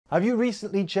Have you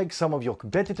recently checked some of your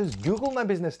competitors' Google My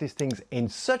Business listings in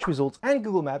search results and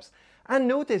Google Maps and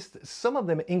noticed some of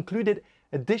them included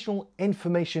additional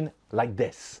information like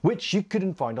this, which you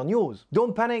couldn't find on yours?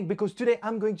 Don't panic, because today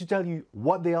I'm going to tell you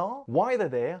what they are, why they're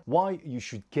there, why you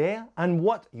should care, and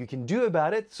what you can do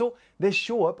about it so they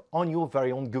show up on your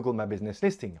very own Google My Business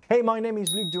listing. Hey, my name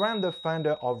is Luc Durand, the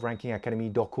founder of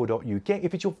rankingacademy.co.uk.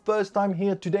 If it's your first time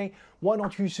here today, why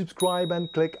don't you subscribe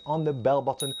and click on the bell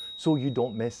button so you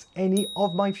don't miss any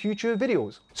of my future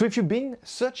videos. So if you've been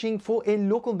searching for a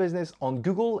local business on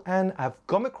Google and have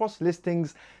come across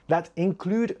listings that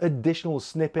include additional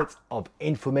snippets of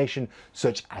information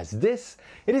such as this,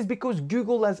 it is because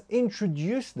Google has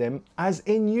introduced them as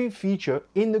a new feature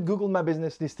in the Google My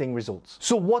Business listing results.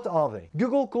 So what are they?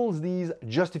 Google calls these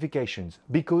justifications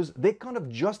because they kind of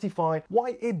justify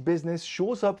why a business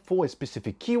shows up for a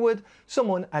specific keyword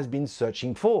someone has been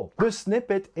searching for. The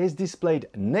snippet is displayed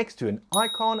next to an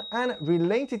icon, and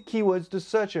related keywords the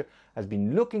searcher has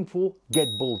been looking for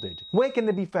get bolded. Where can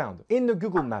they be found? In the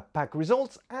Google Map Pack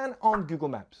results and on Google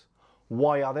Maps.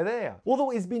 Why are they there?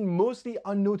 Although it's been mostly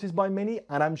unnoticed by many,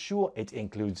 and I'm sure it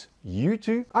includes you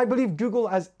too, I believe Google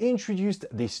has introduced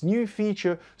this new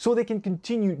feature so they can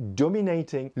continue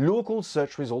dominating local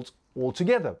search results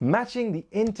altogether. Matching the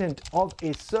intent of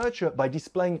a searcher by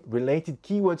displaying related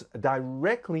keywords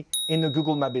directly in the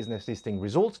Google My Business listing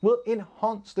results will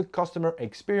enhance the customer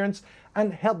experience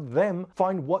and help them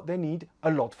find what they need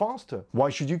a lot faster. Why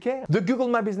should you care? The Google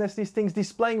My Business listings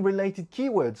displaying related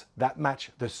keywords that match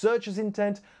the searcher's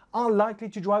intent are likely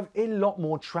to drive a lot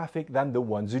more traffic than the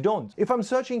ones who don't. If I'm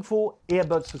searching for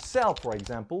earbuds for sale, for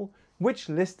example, which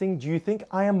listing do you think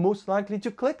I am most likely to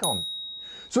click on?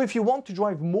 So if you want to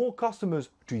drive more customers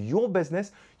to your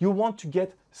business, you want to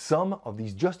get some of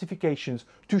these justifications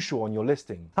to show on your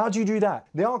listing. How do you do that?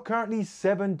 There are currently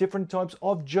 7 different types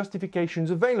of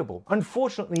justifications available.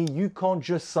 Unfortunately, you can't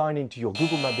just sign into your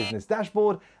Google My Business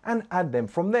dashboard and add them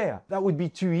from there. That would be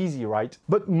too easy, right?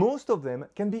 But most of them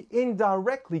can be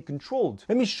indirectly controlled.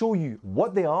 Let me show you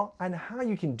what they are and how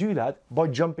you can do that by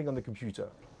jumping on the computer.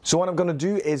 So what I'm going to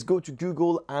do is go to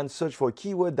Google and search for a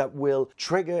keyword that will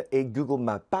trigger a Google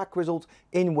Map Pack result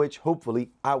in which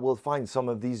hopefully I will find some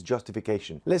of these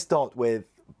justifications. Let's start with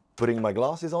putting my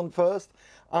glasses on first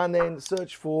and then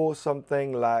search for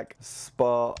something like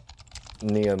spa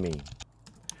near me.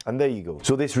 And there you go.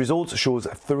 So this result shows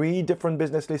 3 different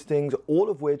business listings, all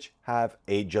of which have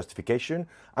a justification,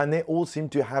 and they all seem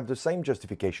to have the same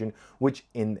justification, which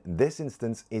in this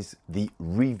instance is the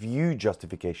review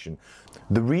justification.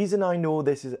 The reason I know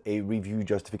this is a review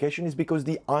justification is because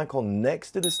the icon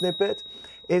next to the snippet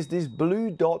is this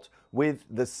blue dot with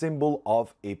the symbol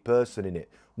of a person in it,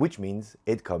 which means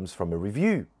it comes from a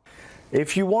review.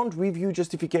 If you want review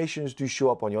justifications to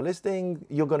show up on your listing,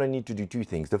 you're going to need to do 2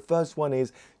 things. The first one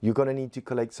is you're going to need to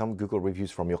collect some Google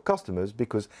reviews from your customers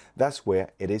because that's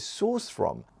where it is sourced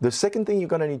from. The second thing you're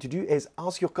going to need to do is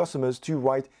ask your customers to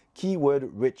write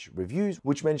keyword-rich reviews,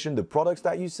 which mention the products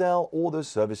that you sell or the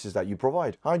services that you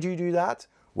provide. How do you do that?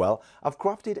 Well, I've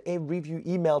crafted a review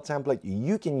email template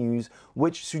you can use,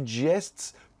 which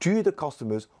suggests to the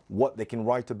customers what they can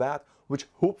write about, which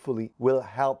hopefully will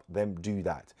help them do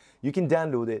that. You can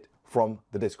download it from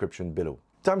the description below.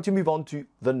 Time to move on to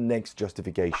the next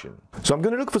justification. So I'm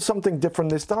going to look for something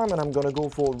different this time, and I'm going to go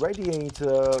for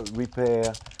radiator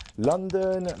repair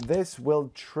London. This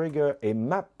will trigger a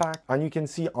map pack, and you can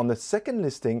see on the second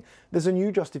listing there's a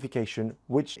new justification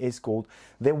which is called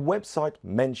their website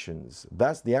mentions.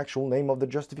 That's the actual name of the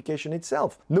justification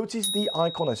itself. Notice the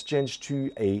icon has changed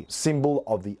to a symbol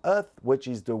of the earth, which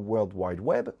is the World Wide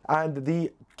Web, and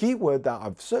the keyword that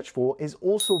I've searched for is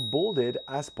also bolded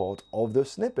as part of the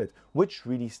snippet, which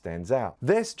really stands out.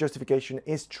 This justification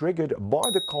is triggered by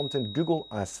the content Google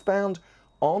has found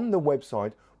on the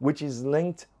website, which is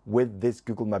linked with this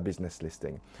Google My Business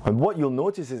listing. And what you'll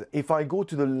notice is if I go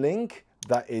to the link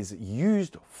that is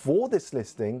used for this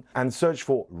listing and search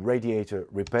for radiator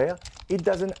repair, it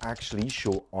doesn't actually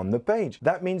show on the page.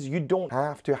 That means you don't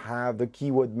have to have the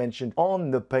keyword mentioned on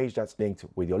the page that's linked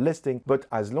with your listing, but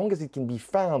as long as it can be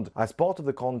found as part of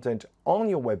the content on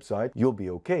your website, you'll be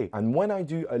okay. And when I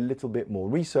do a little bit more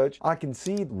research, I can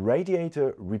see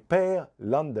radiator repair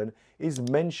London is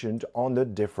mentioned on a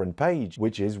different page,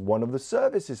 which is one of the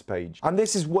services page. And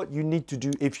this is what you need to do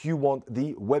if you want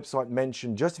the website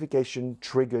mention justification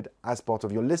triggered as part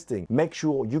of your listing. Make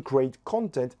sure you create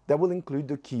content that will include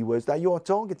the keywords that you are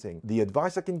targeting. The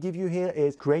advice I can give you here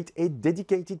is create a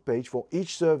dedicated page for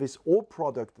each service or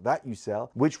product that you sell,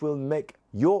 which will make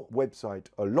your website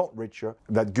a lot richer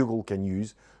that Google can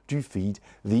use to feed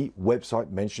the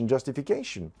website mention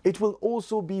justification. It will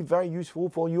also be very useful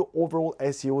for your overall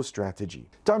SEO strategy.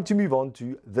 Time to move on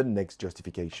to the next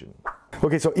justification.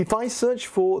 Okay, so if I search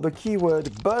for the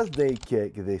keyword birthday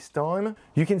cake this time,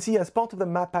 you can see as part of the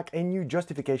map pack a new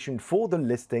justification for the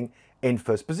listing in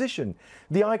first position.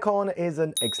 The icon is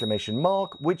an exclamation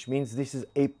mark, which means this is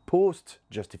a post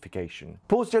justification.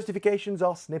 Post justifications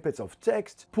are snippets of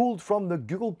text pulled from the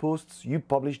Google posts you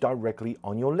publish directly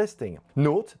on your listing.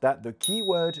 Note that the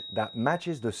keyword that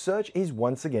matches the search is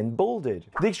once again bolded.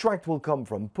 The extract will come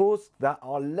from posts that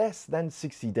are less than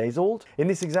 60 days old. In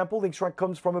this example, the extract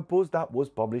comes from a post that was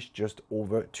published just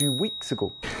over 2 weeks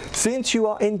ago. Since you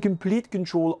are in complete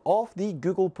control of the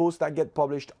Google posts that get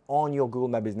published on your Google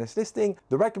My Business listing,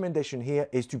 the recommendation here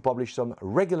is to publish them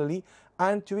regularly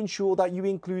and to ensure that you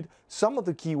include some of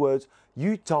the keywords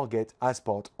you target as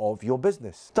part of your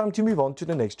business. Time to move on to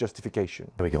the next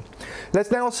justification. There we go.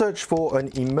 Let's now search for an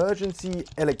emergency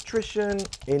electrician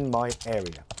in my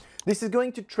area. This is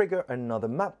going to trigger another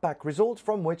map pack result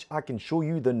from which I can show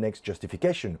you the next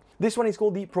justification. This one is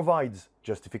called the provides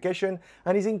justification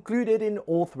and is included in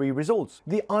all 3 results.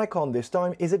 The icon this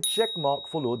time is a check mark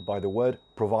followed by the word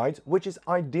provides, which is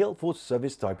ideal for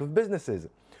service type of businesses.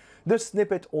 The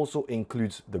snippet also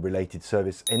includes the related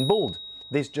service in bold.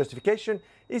 This justification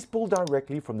is pulled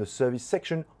directly from the service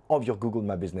section of your Google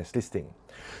My Business listing.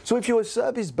 So if you're a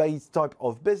service-based type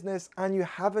of business and you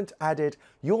haven't added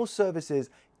your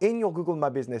services in your Google My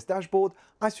Business dashboard,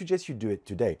 I suggest you do it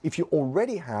today. If you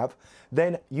already have,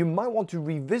 then you might want to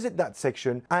revisit that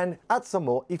section and add some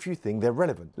more if you think they're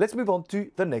relevant. Let's move on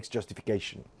to the next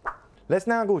justification. Let's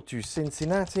now go to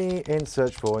Cincinnati and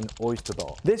search for an oyster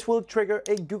bar. This will trigger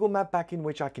a Google map pack in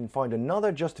which I can find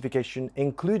another justification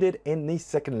included in the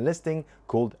second listing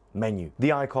called menu.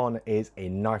 The icon is a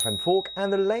knife and fork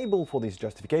and the label for this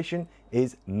justification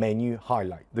is menu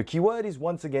highlight. The keyword is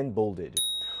once again bolded.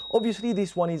 Obviously,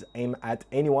 this one is aimed at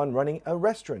anyone running a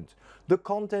restaurant. The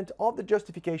content of the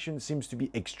justification seems to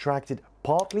be extracted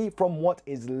partly from what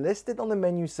is listed on the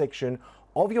menu section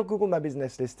of your Google My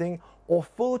Business listing or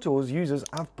photos users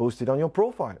have posted on your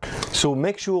profile. So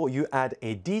make sure you add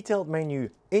a detailed menu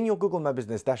in your Google My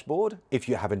Business dashboard if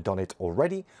you haven't done it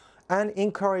already, and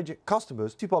encourage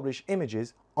customers to publish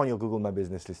images on your Google My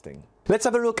Business listing. Let's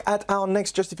have a look at our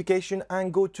next justification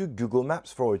and go to Google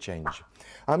Maps for a change.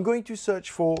 I'm going to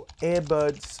search for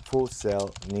earbuds for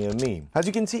sale near me. As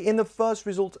you can see in the first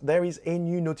result, there is a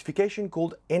new notification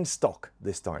called in stock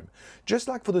this time. Just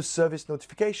like for the service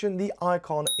notification, the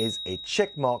icon is a check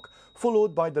mark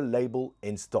followed by the label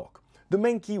in stock. The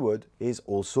main keyword is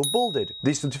also bolded.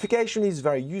 This notification is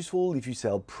very useful if you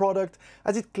sell product,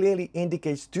 as it clearly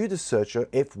indicates to the searcher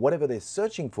if whatever they're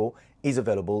searching for is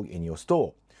available in your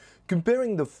store.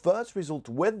 Comparing the first result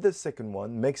with the second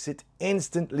one makes it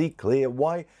instantly clear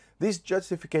why this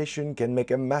justification can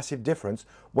make a massive difference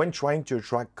when trying to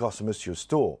attract customers to your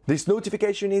store. This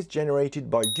notification is generated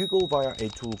by Google via a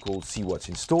tool called See What's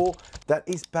in Store that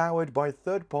is powered by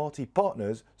third-party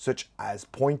partners such as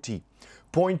Pointy.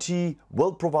 Pointy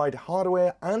will provide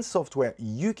hardware and software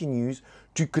you can use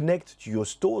to connect to your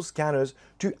store scanners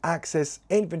to access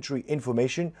inventory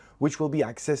information, which will be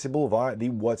accessible via the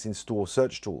What's in Store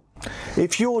search tool.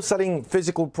 If you're selling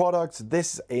physical products,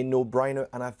 this is a no-brainer,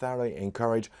 and I thoroughly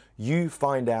encourage you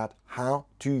find out how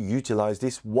to utilize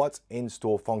this What's in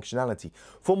Store functionality.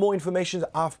 For more information,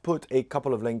 I've put a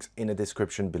couple of links in the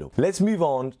description below. Let's move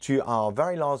on to our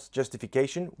very last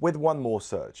justification with one more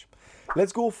search.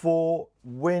 Let's go for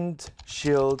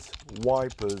windshield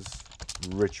wipers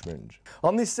Richmond.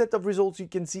 On this set of results, you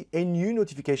can see a new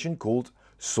notification called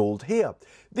sold here.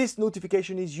 This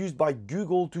notification is used by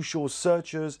Google to show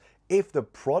searchers if the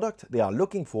product they are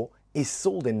looking for is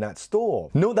sold in that store.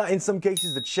 Note that in some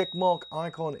cases the checkmark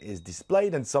icon is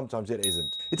displayed and sometimes it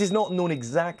isn't. It is not known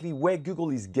exactly where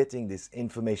Google is getting this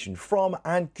information from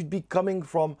and could be coming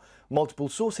from multiple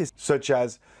sources such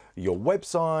as your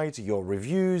website, your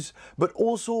reviews, but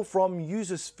also from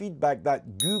users' feedback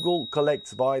that Google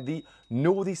collects by the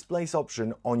No Displays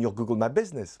option on your Google My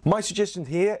Business. My suggestion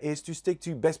here is to stick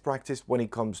to best practice when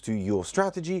it comes to your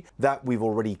strategy that we've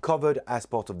already covered as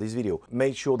part of this video.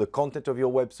 Make sure the content of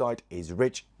your website is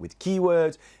rich with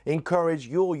keywords. Encourage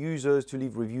your users to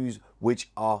leave reviews which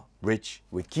are rich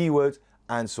with keywords,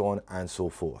 and so on and so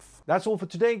forth. That's all for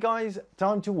today, guys.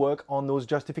 Time to work on those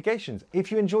justifications. If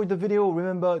you enjoyed the video,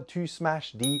 remember to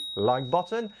smash the like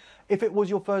button. If it was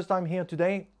your first time here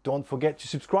today, don't forget to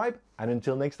subscribe. And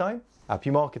until next time, happy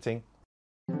marketing.